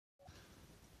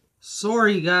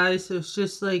Sorry guys, it was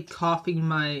just like coughing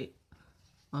my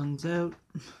lungs out.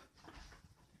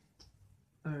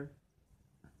 Or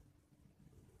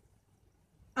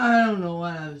I don't know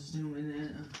what I was doing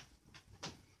then.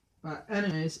 But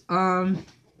anyways, I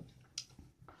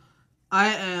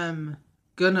am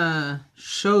gonna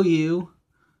show you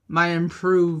my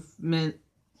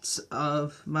improvements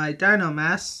of my Dino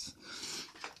Mask.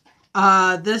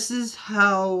 This is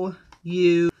how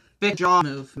you fix jaw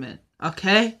movement,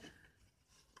 okay?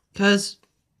 Because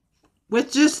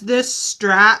with just this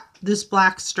strap, this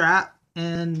black strap,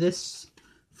 and this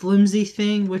flimsy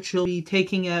thing, which you'll be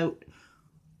taking out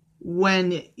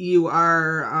when you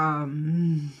are,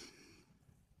 I'm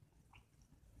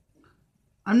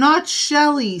not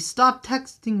Shelly. Stop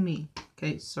texting me.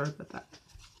 Okay, sorry about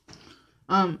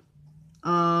that.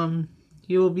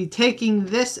 You will be taking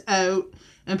this out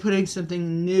and putting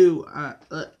something new,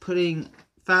 putting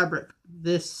fabric,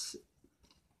 this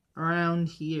around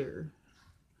here,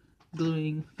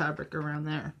 gluing fabric around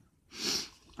there.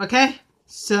 Okay,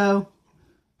 so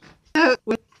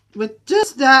with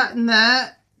just that and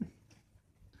that,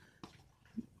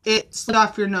 it slid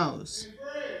off your nose.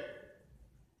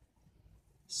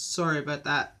 Sorry about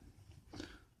that.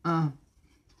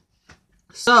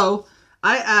 So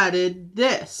I added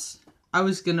this. I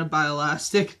was gonna buy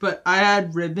elastic, but I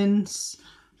had ribbons,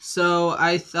 so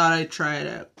I thought I'd try it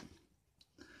out.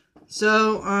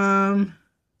 So,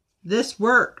 this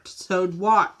worked, so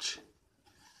watch.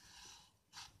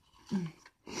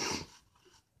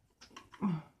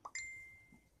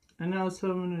 I know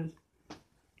someone is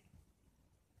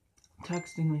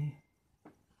texting me.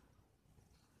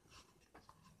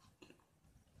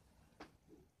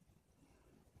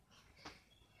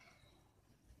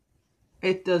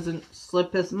 It doesn't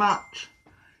slip as much.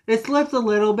 It slips a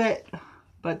little bit,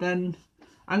 but then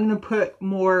I'm going to put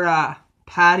more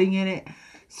padding in it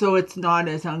so it's not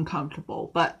as uncomfortable.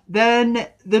 But then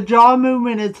the jaw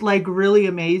movement is like really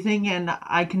amazing, and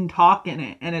I can talk in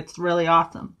it, and it's really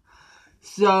awesome.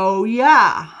 So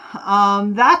yeah,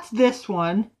 that's this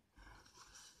one.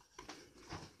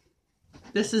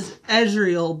 This is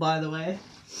Ezreal, by the way.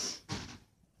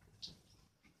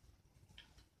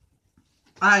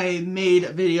 I made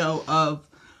a video of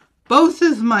both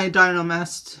of my Dino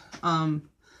Mask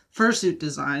fursuit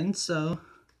designs, so,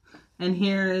 and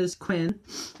here is Quinn.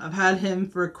 I've had him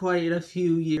for quite a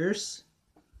few years.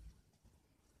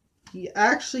 He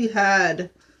actually had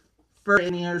fur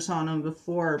ears on him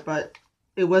before, but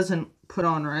it wasn't put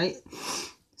on right,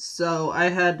 so I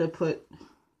had to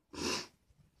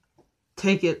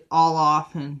take it all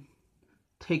off and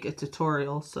take a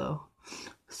tutorial.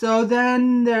 So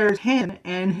then there's him,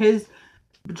 and his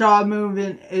jaw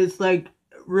movement is like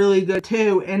really good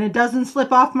too, and it doesn't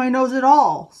slip off my nose at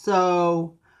all.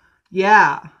 So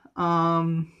yeah,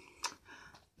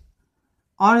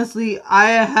 honestly,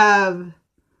 I'm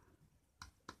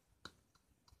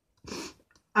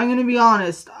gonna be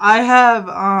honest,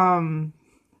 I'm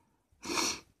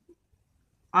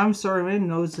sorry, my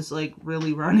nose is like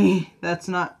really runny. That's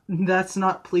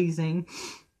not pleasing.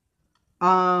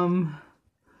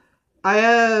 I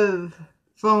have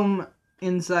foam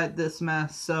inside this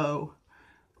mask, so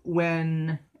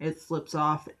when it slips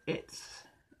off, it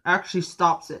actually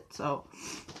stops it. So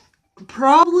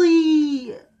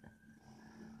probably,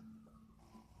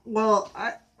 well,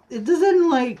 it doesn't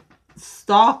like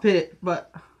stop it,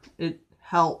 but it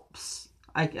helps,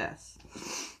 I guess.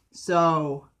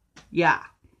 So yeah.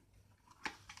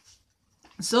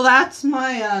 So that's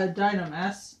my Dino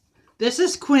Mask. This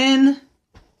is Quinn.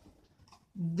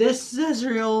 This is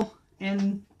Ezreal,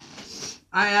 and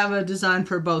I have a design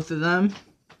for both of them.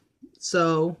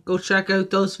 So go check out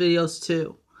those videos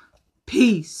too.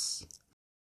 Peace.